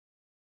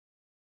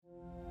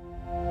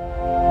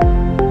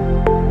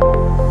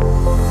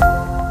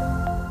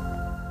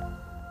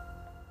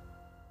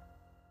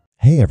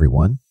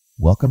everyone,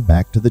 welcome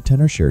back to the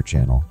TenorShare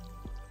channel.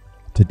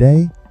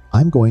 Today,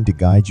 I'm going to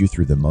guide you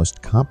through the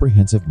most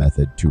comprehensive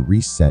method to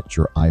reset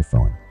your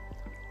iPhone.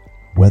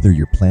 Whether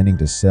you're planning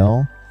to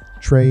sell,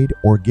 trade,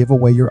 or give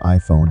away your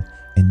iPhone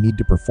and need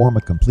to perform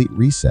a complete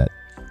reset,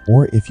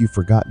 or if you've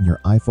forgotten your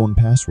iPhone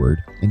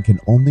password and can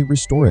only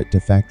restore it to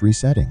factory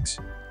settings,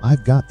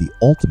 I've got the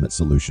ultimate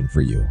solution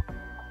for you.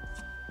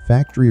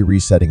 Factory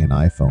resetting an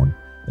iPhone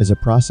is a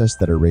process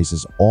that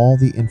erases all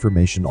the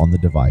information on the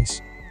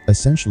device,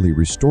 essentially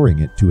restoring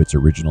it to its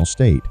original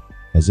state,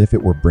 as if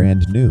it were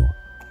brand new.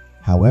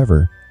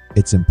 However,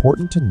 it's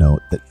important to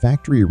note that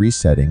factory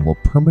resetting will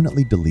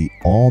permanently delete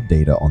all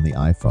data on the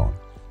iPhone,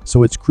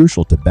 so it's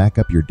crucial to back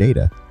up your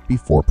data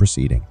before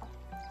proceeding.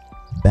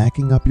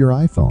 Backing up your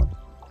iPhone.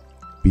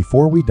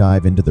 Before we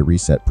dive into the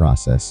reset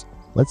process,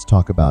 let's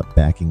talk about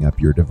backing up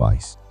your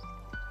device.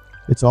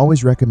 It's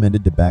always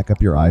recommended to back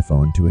up your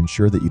iPhone to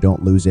ensure that you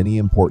don't lose any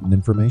important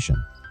information.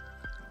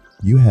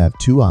 You have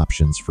two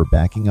options for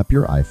backing up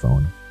your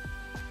iPhone.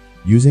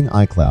 Using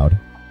iCloud,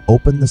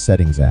 open the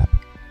Settings app.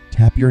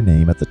 Tap your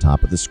name at the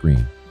top of the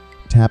screen.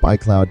 Tap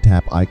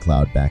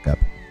iCloud Backup.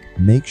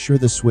 Make sure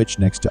the switch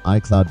next to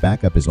iCloud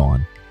Backup is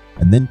on,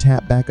 and then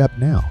tap Backup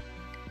Now.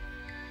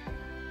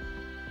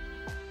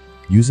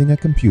 Using a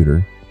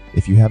computer,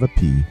 if you have a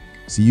PC,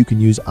 you can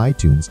use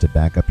iTunes to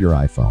back up your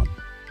iPhone.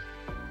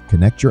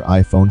 Connect your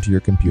iPhone to your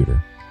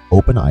computer.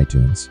 Open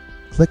iTunes,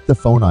 click the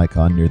phone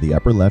icon near the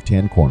upper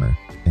left-hand corner,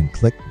 and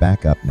click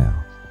Backup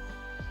Now.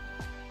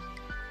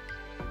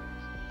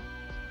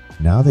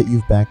 Now that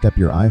you've backed up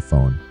your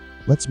iPhone,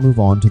 let's move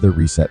on to the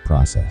reset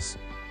process.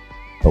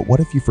 But what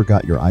if you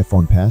forgot your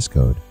iPhone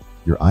passcode,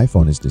 your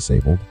iPhone is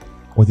disabled,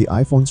 or the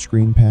iPhone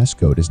screen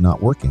passcode is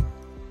not working?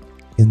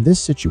 In this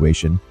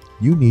situation,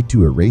 you need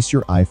to erase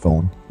your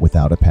iPhone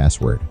without a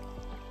password.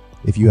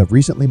 If you have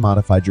recently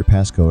modified your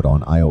passcode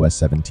on iOS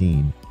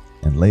 17,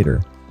 and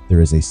later, there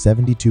is a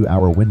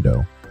 72-hour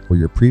window where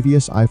your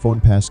previous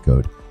iPhone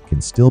passcode can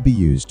still be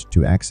used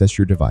to access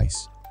your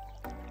device.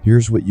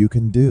 Here's what you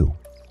can do.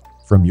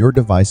 From your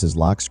device's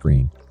lock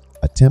screen,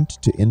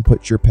 attempt to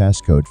input your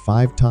passcode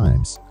 5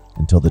 times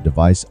until the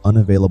device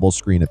unavailable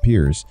screen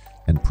appears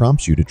and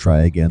prompts you to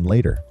try again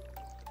later.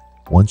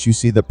 Once you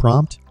see the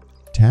prompt,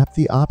 tap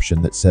the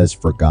option that says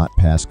Forgot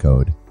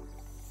Passcode,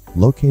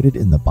 located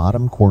in the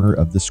bottom corner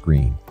of the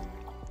screen.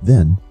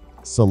 Then,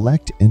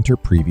 select Enter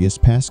Previous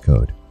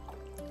Passcode.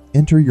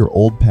 Enter your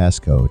old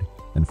passcode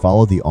and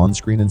follow the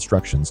on-screen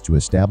instructions to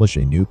establish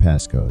a new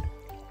passcode.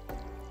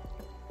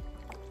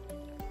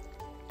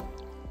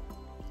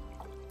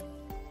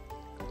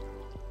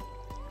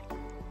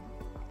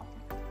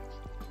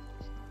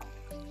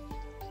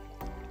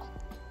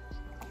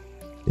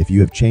 If you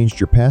have changed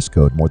your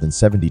passcode more than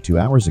 72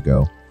 hours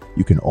ago,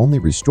 you can only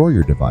restore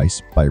your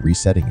device by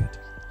resetting it.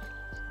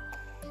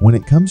 When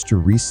it comes to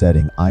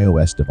resetting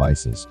iOS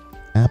devices,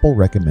 Apple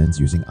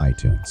recommends using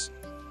iTunes.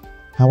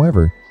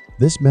 However,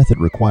 this method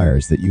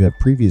requires that you have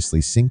previously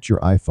synced your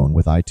iPhone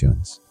with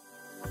iTunes.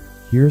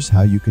 Here's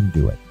how you can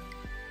do it.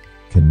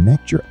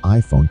 Connect your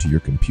iPhone to your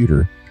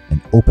computer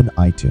and open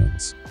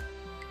iTunes.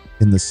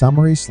 In the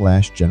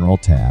Summary/General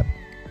tab,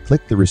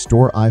 click the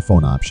Restore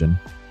iPhone option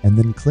and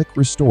then click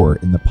Restore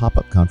in the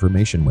pop-up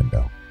confirmation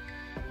window.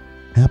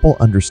 Apple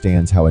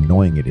understands how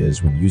annoying it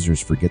is when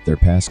users forget their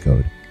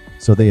passcode,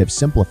 so they have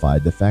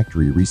simplified the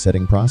factory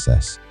resetting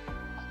process.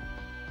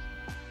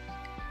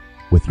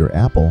 With your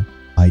Apple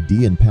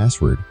ID and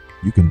password,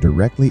 you can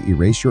directly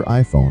erase your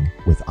iPhone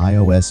with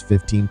iOS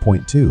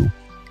 15.2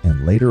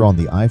 and later on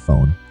the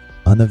iPhone,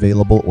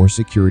 unavailable or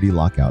security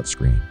lockout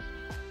screen.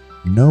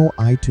 No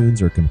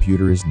iTunes or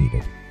computer is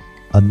needed.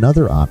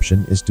 Another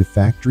option is to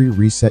factory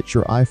reset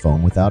your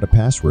iPhone without a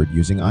password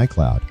using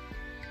iCloud.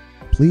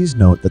 Please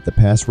note that the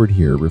password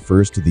here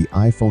refers to the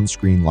iPhone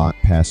screen lock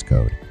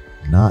passcode,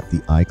 not the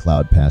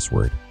iCloud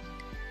password.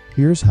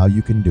 Here's how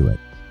you can do it.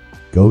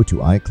 Go to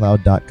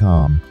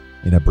iCloud.com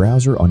in a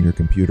browser on your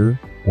computer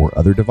or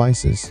other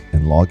devices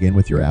and log in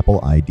with your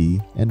Apple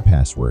ID and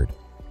password.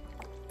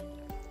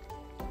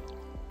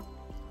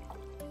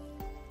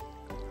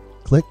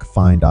 Click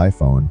Find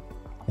iPhone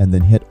and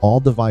then hit All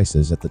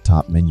Devices at the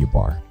top menu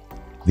bar.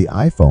 The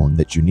iPhone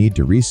that you need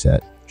to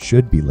reset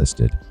should be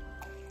listed.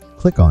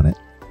 Click on it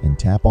and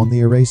tap on the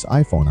Erase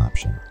iPhone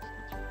option.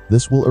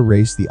 This will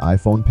erase the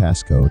iPhone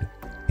passcode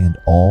and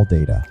all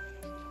data.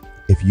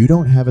 If you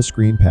don't have a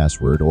screen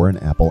password or an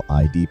Apple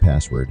ID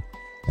password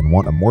and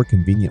want a more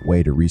convenient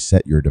way to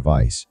reset your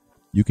device,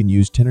 you can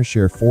use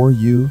TenorShare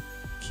 4U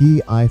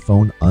Key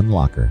iPhone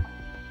Unlocker.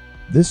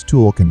 This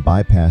tool can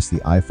bypass the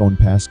iPhone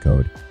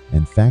passcode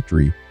and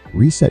factory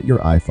reset your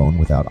iPhone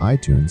without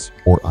iTunes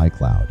or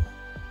iCloud.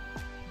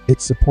 It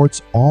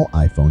supports all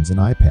iPhones and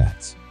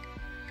iPads.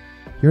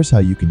 Here's how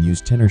you can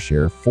use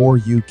TenorShare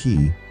 4U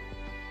Key.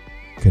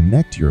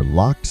 Connect your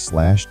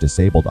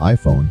locked/disabled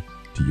iPhone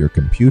to your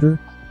computer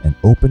and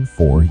open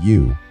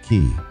 4U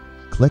Key.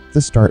 Click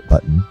the Start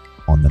button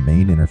on the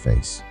main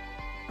interface.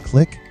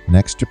 Click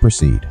Next to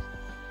proceed.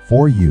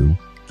 4U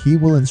Key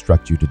will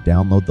instruct you to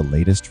download the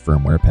latest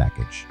firmware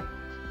package.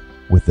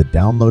 With the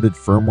downloaded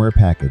firmware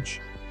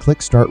package,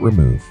 click Start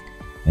Remove,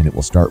 and it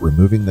will start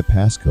removing the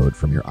passcode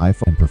from your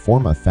iPhone and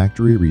perform a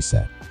factory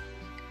reset.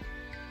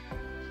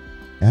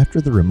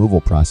 After the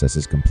removal process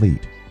is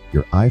complete,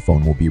 your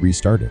iPhone will be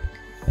restarted,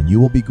 and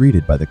you will be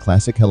greeted by the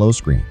classic Hello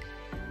screen.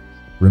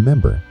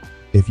 Remember,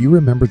 if you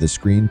remember the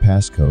screen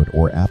passcode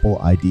or Apple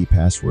ID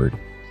password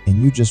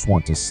and you just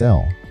want to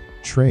sell,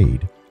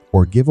 trade,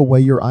 or give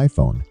away your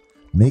iPhone,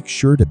 make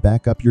sure to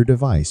back up your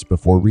device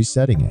before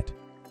resetting it.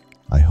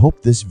 I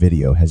hope this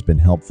video has been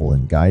helpful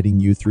in guiding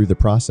you through the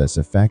process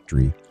of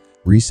factory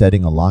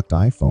resetting a locked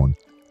iPhone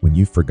when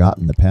you've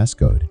forgotten the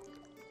passcode.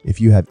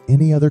 If you have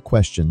any other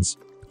questions,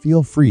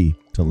 feel free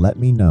to let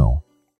me know.